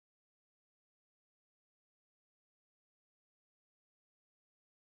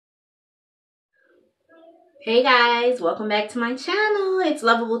Hey guys, welcome back to my channel. It's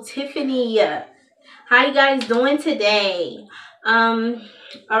Lovable Tiffany. How you guys doing today?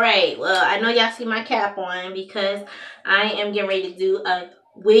 Alright, well, I know y'all see my cap on because I am getting ready to do a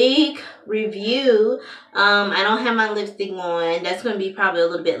wig review. I don't have my lipstick on. That's going to be probably a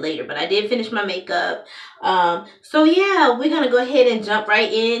little bit later, but I did finish my makeup. So yeah, we're going to go ahead and jump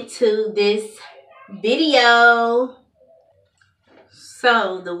right into this video.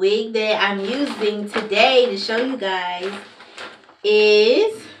 So the wig that I'm using today to show you guys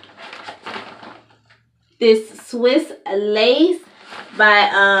is this Swiss lace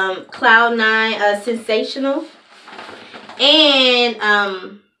by Cloud9 Sensational,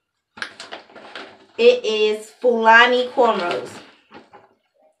 and it is Fulani cornrows.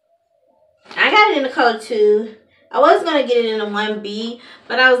 I got it in the color 2. I was going to get it in the 1B,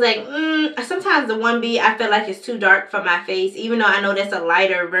 but I was like, sometimes the 1B I feel like it's too dark for my face, even though I know that's a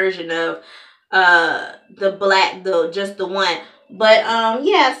lighter version of the black, just the one. But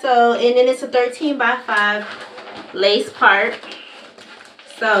yeah, so, and then it's a 13 by 5 lace part.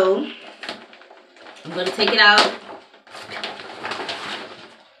 So I'm going to take it out.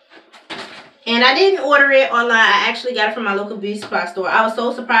 And I didn't order it online. I actually got it from my local beauty supply store. I was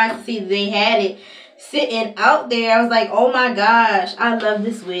so surprised to see that they had it sitting out there. I was like, oh my gosh, I love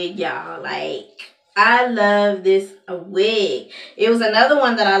this wig, y'all. Like, I love this wig. It was another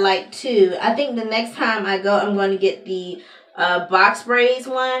one that I like too. I think the next time I go, I'm going to get the box braids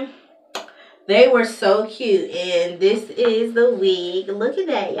one. They were so cute. And this is the wig. Look at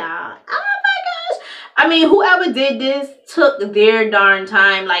that, y'all. I mean, whoever did this took their darn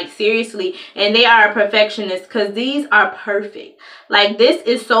time, like seriously, and they are a perfectionist because these are perfect. Like, this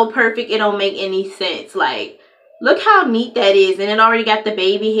is so perfect, it don't make any sense. Like, look how neat that is, and it already got the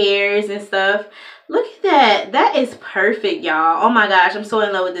baby hairs and stuff. Look at that. That is perfect, y'all. Oh my gosh, I'm so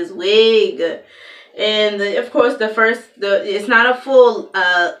in love with this wig. And of course, it's not a full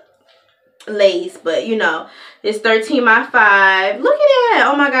lace, but you know, it's 13 by 5. Look at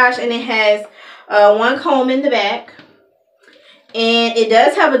that. Oh my gosh, and it has one comb in the back, and it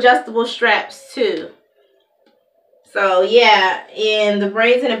does have adjustable straps too. So yeah, and the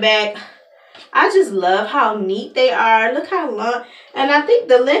braids in the back, I just love how neat they are. Look how long, and I think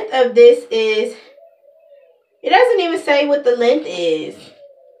the length of this is, it doesn't even say what the length is.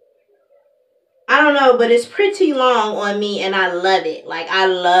 I don't know, but it's pretty long on me, and I love it. Like, I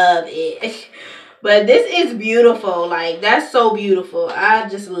love it. But this is beautiful. Like, that's so beautiful. I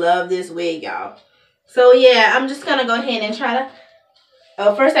just love this wig, y'all. So, yeah, I'm just going to go ahead and try to...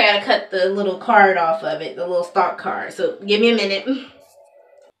 Oh, first I got to cut the little card off of it. The little stock card. So, give me a minute.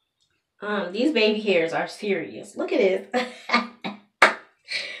 These baby hairs are serious. Look at this.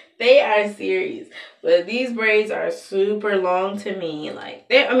 They are serious. But these braids are super long to me. Like,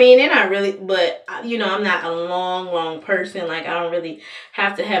 they're not really, but, you know, I'm not a long person. Like, I don't really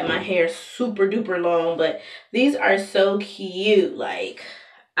have to have my hair super duper long. But these are so cute. Like,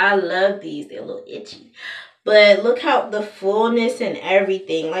 I love these. They're a little itchy. But look how the fullness and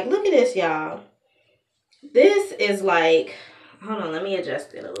everything. Like, look at this, y'all. This is like, hold on, let me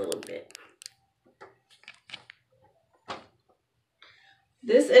adjust it a little bit.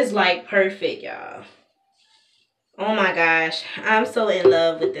 This is like perfect, y'all. Oh my gosh, I'm so in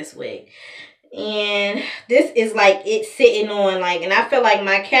love with this wig. And this is like it sitting on, like, and I feel like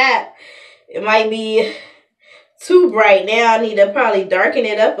my cap, it might be too bright. Now I need to probably darken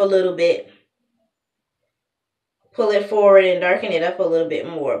it up a little bit. Pull it forward and darken it up a little bit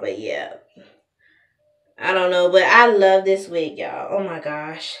more. But yeah, I don't know, but I love this wig, y'all. Oh my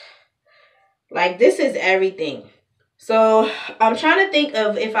gosh. Like, this is everything. So I'm trying to think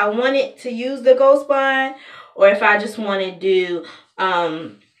of if I wanted to use the Ghost Bond or if I just want to do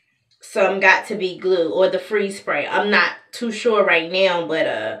some Got To Be glue or the freeze spray. I'm not too sure right now,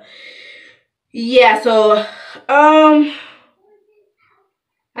 but yeah, so I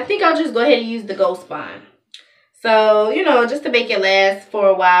think I'll just go ahead and use the Ghost Bond. So, you know, just to make it last for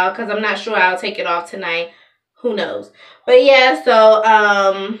a while, because I'm not sure I'll take it off tonight. Who knows? But yeah,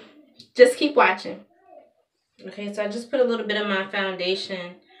 so just keep watching. Okay, so I just put a little bit of my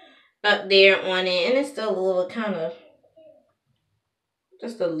foundation up there on it, and it's still a little kind of,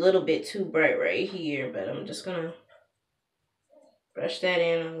 just a little bit too bright right here, but I'm just gonna brush that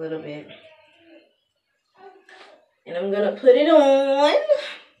in a little bit. And I'm gonna put it on.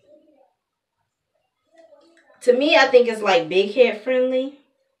 To me, I think it's like big head friendly,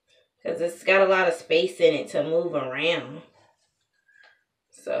 because it's got a lot of space in it to move around.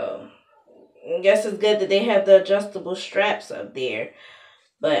 So I guess it's good that they have the adjustable straps up there.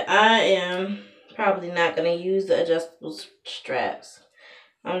 But I am probably not going to use the adjustable straps.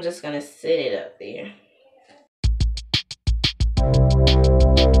 I'm just going to sit it up there.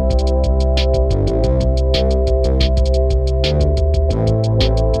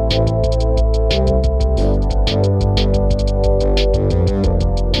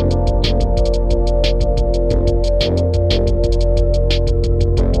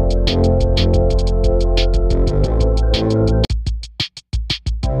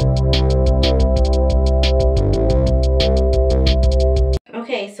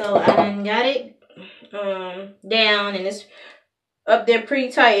 Okay, so I done got it down, and it's up there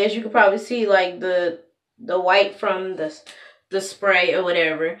pretty tight, as you can probably see, like the white from the spray or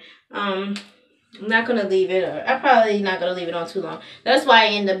whatever. I'm not gonna leave it. I'm probably not gonna leave it on too long. That's why I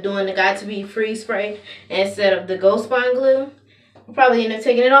end up doing the Got to Be Free spray instead of the Ghost Bond glue. I'll probably end up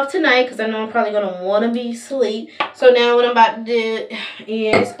taking it off tonight because I know I'm probably gonna want to be asleep. So now what I'm about to do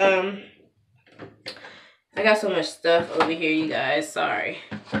is I got so much stuff over here, you guys. Sorry.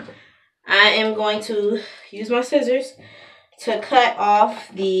 I am going to use my scissors to cut off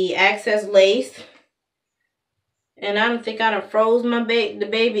the excess lace. And I don't think I done froze my the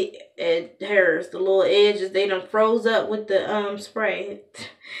baby hairs. The little edges, they done froze up with the spray.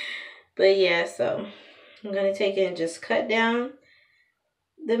 But yeah, so I'm going to take it and just cut down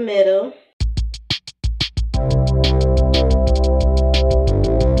the middle.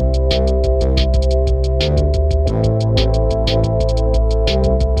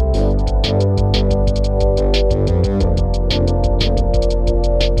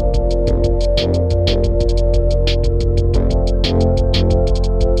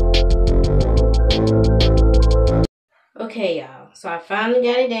 Okay, y'all, so I finally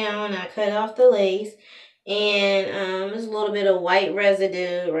got it down. I cut off the lace, and there's a little bit of white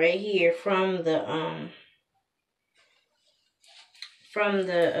residue right here from the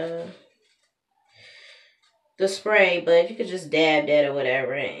spray, but you could just dab that or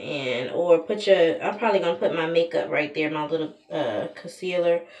whatever, and or put your, I'm probably gonna put my makeup right there, my little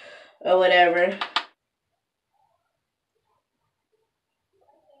concealer or whatever.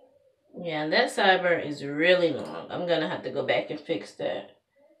 Yeah, that sideburn is really long. I'm gonna have to go back and fix that.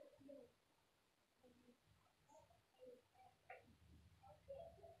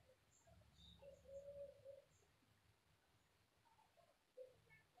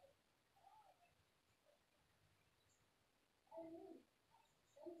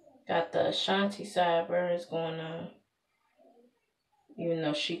 Got the Ashanti sideburns going on, even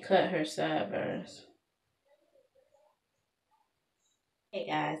though she cut her sideburns. Hey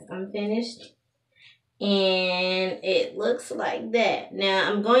guys, I'm finished, and it looks like that.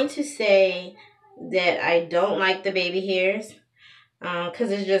 Now I'm going to say that I don't like the baby hairs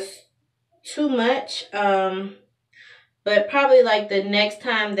because it's just too much. But probably like the next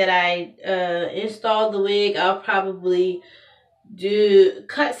time that I install the wig, I'll probably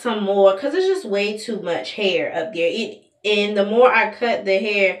cut some more because it's just way too much hair up there. And the more I cut the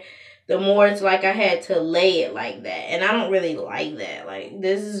hair, the more it's like I had to lay it like that, and I don't really like that. Like,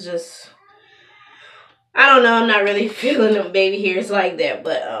 this is just, I don't know, I'm not really feeling them baby hairs like that.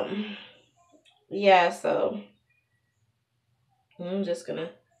 But yeah, so I'm just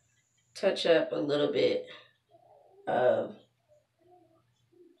gonna touch up a little bit of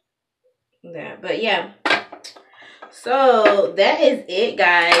that. But yeah, so that is it,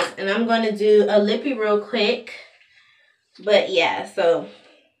 guys, and I'm gonna do a lippy real quick. But yeah, so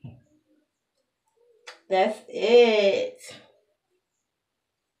that's it,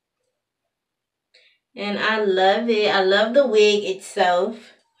 and I love it. I love the wig itself.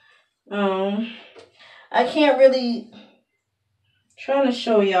 I can't really trying to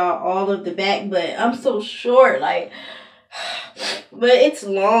show y'all all of the back, but I'm so short, like, but it's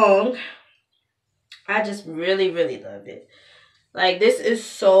long. I just really love it. Like, this is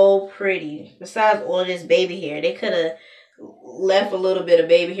so pretty. Besides all this baby hair, they could have left a little bit of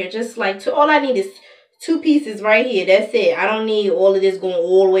baby hair. Just like, all I need is 2 pieces right here. That's it. I don't need all of this going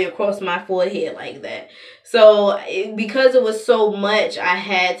all the way across my forehead like that. So, because it was so much, I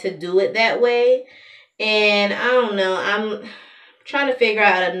had to do it that way. And I don't know. I'm trying to figure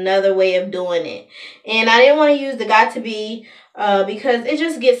out another way of doing it. And I didn't want to use the Got to Be because it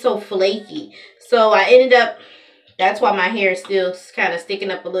just gets so flaky. So, I ended up, that's why my hair is still kind of sticking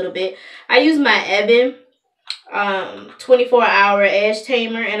up a little bit. I use my Ebin 24-hour edge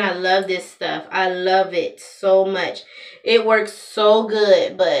tamer, and I love this stuff. I love it so much. It works so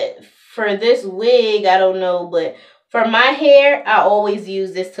good. But for this wig, I don't know, but for my hair, I always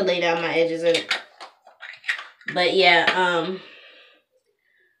use this to lay down my edges. But yeah,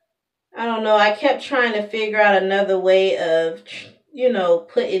 I don't know. I kept trying to figure out another way of, you know,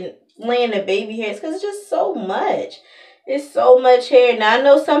 laying the baby hairs, because it's just so much. It's so much hair. Now, I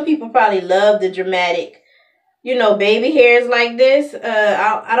know some people probably love the dramatic you know, baby hairs like this.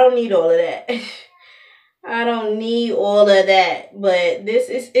 I don't need all of that. I don't need all of that. But this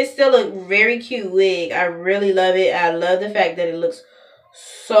is, it's still a very cute wig. I really love it. I love the fact that it looks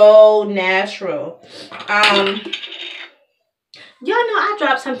so natural. Y'all know I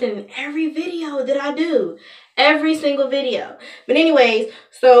drop something in every video that I do. Every single video. But anyways,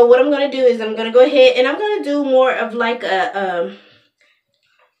 so what I'm going to do is I'm going to go ahead and I'm going to do more of like a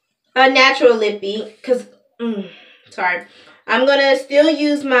natural lippy. Because, sorry. I'm going to still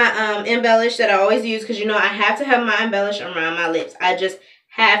use my embellish that I always use. Because, you know, I have to have my embellish around my lips. I just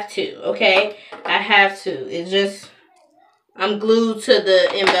have to, okay? I have to. It's just, I'm glued to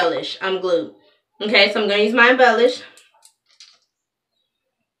the embellish. I'm glued. Okay, so I'm going to use my embellish.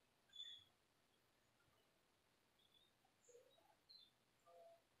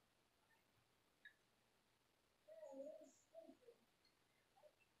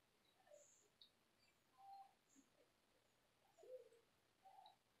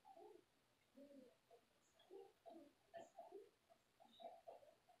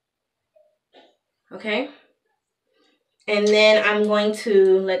 Okay. And then I'm going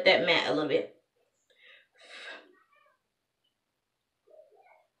to let that mat a little bit.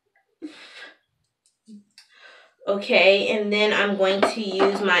 Okay, and then I'm going to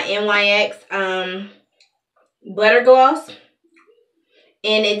use my NYX butter gloss.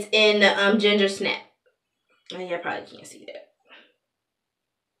 And it's in Ginger Snap. Oh, yeah, I probably can't see that.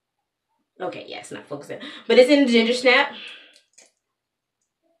 Okay, yeah, it's not focusing. But it's in Ginger Snap.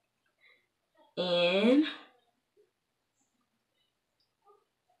 And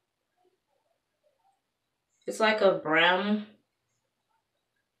it's like a brown.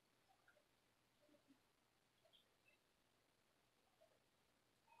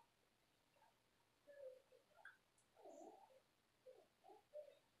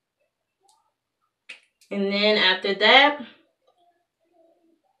 And then after that,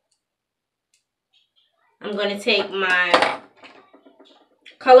 I'm going to take my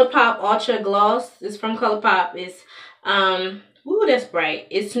ColourPop Ultra Gloss. It's from ColourPop. It's, ooh, that's bright.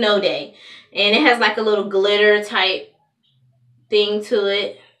 It's Snow Day. And it has like a little glitter type thing to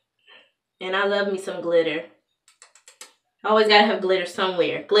it. And I love me some glitter. I always gotta have glitter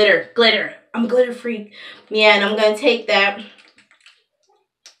somewhere. Glitter, glitter. I'm a glitter freak. Yeah, and I'm gonna take that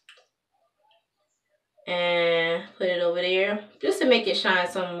and put it over there just to make it shine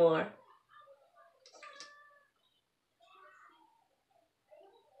some more.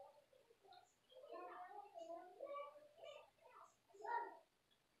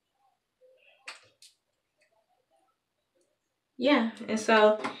 Yeah,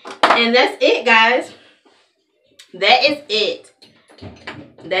 and that's it, guys. That is it.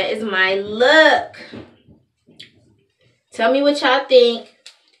 That is my look. Tell me what y'all think.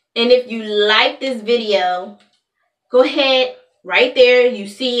 And if you like this video, go ahead, right there, you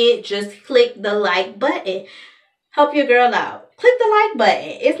see it, just click the like button. Help your girl out. Click the like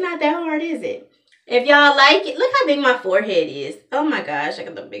button. It's not that hard, is it? If y'all like it, look how big my forehead is. Oh my gosh, I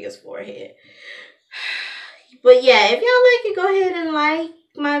got the biggest forehead. But yeah, if y'all like it, go ahead and like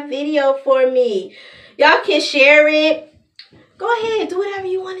my video for me. Y'all can share it. Go ahead, do whatever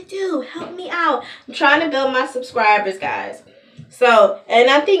you want to do. Help me out. I'm trying to build my subscribers, guys. So,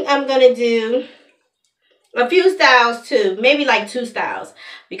 and I think I'm going to do a few styles too. Maybe like 2 styles.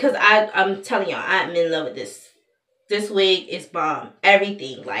 Because I'm telling y'all, I'm in love with this. This wig is bomb.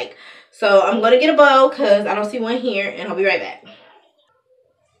 Everything. Like, so I'm going to get a bow because I don't see one here. And I'll be right back.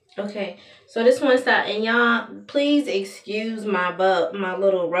 Okay, so this one style, and y'all, please excuse my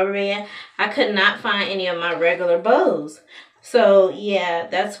little rubber band. I could not find any of my regular bows. So, yeah,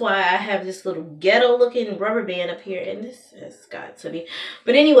 that's why I have this little ghetto-looking rubber band up here, and this has got to be.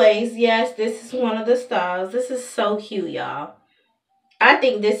 But anyways, yes, this is one of the styles. This is so cute, y'all. I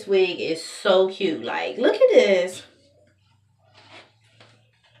think this wig is so cute. Like, look at this.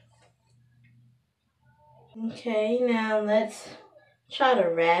 Okay, now let's try to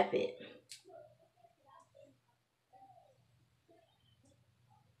wrap it.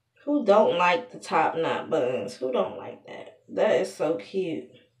 Who don't like the top knot buns? Who don't like that? That is so cute.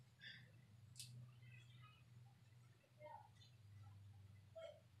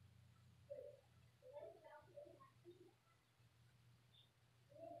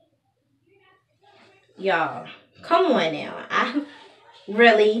 Y'all, come on now. I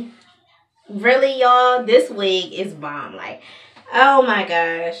really, y'all, this wig is bomb. Like, oh my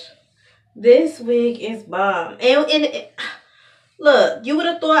gosh. This wig is bomb. And look, you would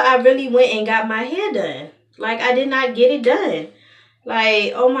have thought I really went and got my hair done. Like, I did not get it done.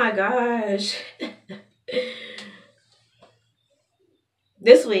 Like, oh my gosh.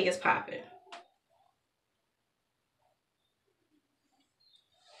 This wig is popping.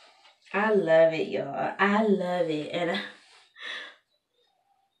 I love it, y'all. I love it. And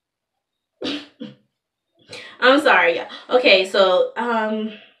I'm sorry, y'all. Okay, so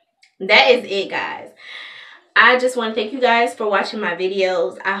that is it, guys. I just want to thank you guys for watching my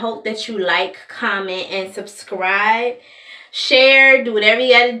videos. I hope that you like, comment, and subscribe. Share, do whatever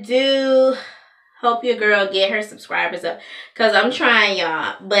you gotta do. Help your girl get her subscribers up. Because I'm trying,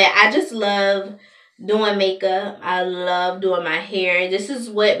 y'all. But I just love doing makeup. I love doing my hair. This is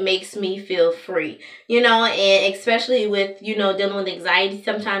what makes me feel free. You know, and especially with, you know, dealing with anxiety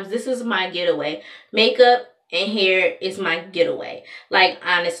sometimes, this is my getaway. Makeup and hair is my getaway. Like,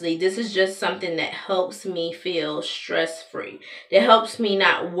 honestly, this is just something that helps me feel stress-free. That helps me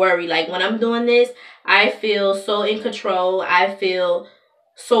not worry. Like, when I'm doing this, I feel so in control. I feel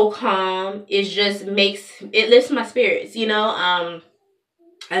so calm. It just it lifts my spirits, you know.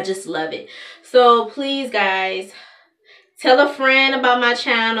 I just love it. So please, guys, tell a friend about my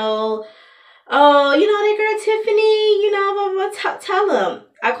channel. Oh, you know that girl Tiffany, you know, blah, blah, blah. Tell them.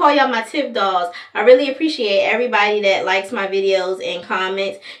 I call y'all my Tiff dolls. I really appreciate everybody that likes my videos and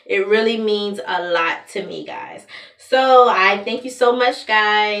comments. It really means a lot to me, guys. So I thank you so much,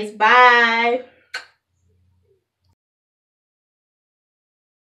 guys. Bye.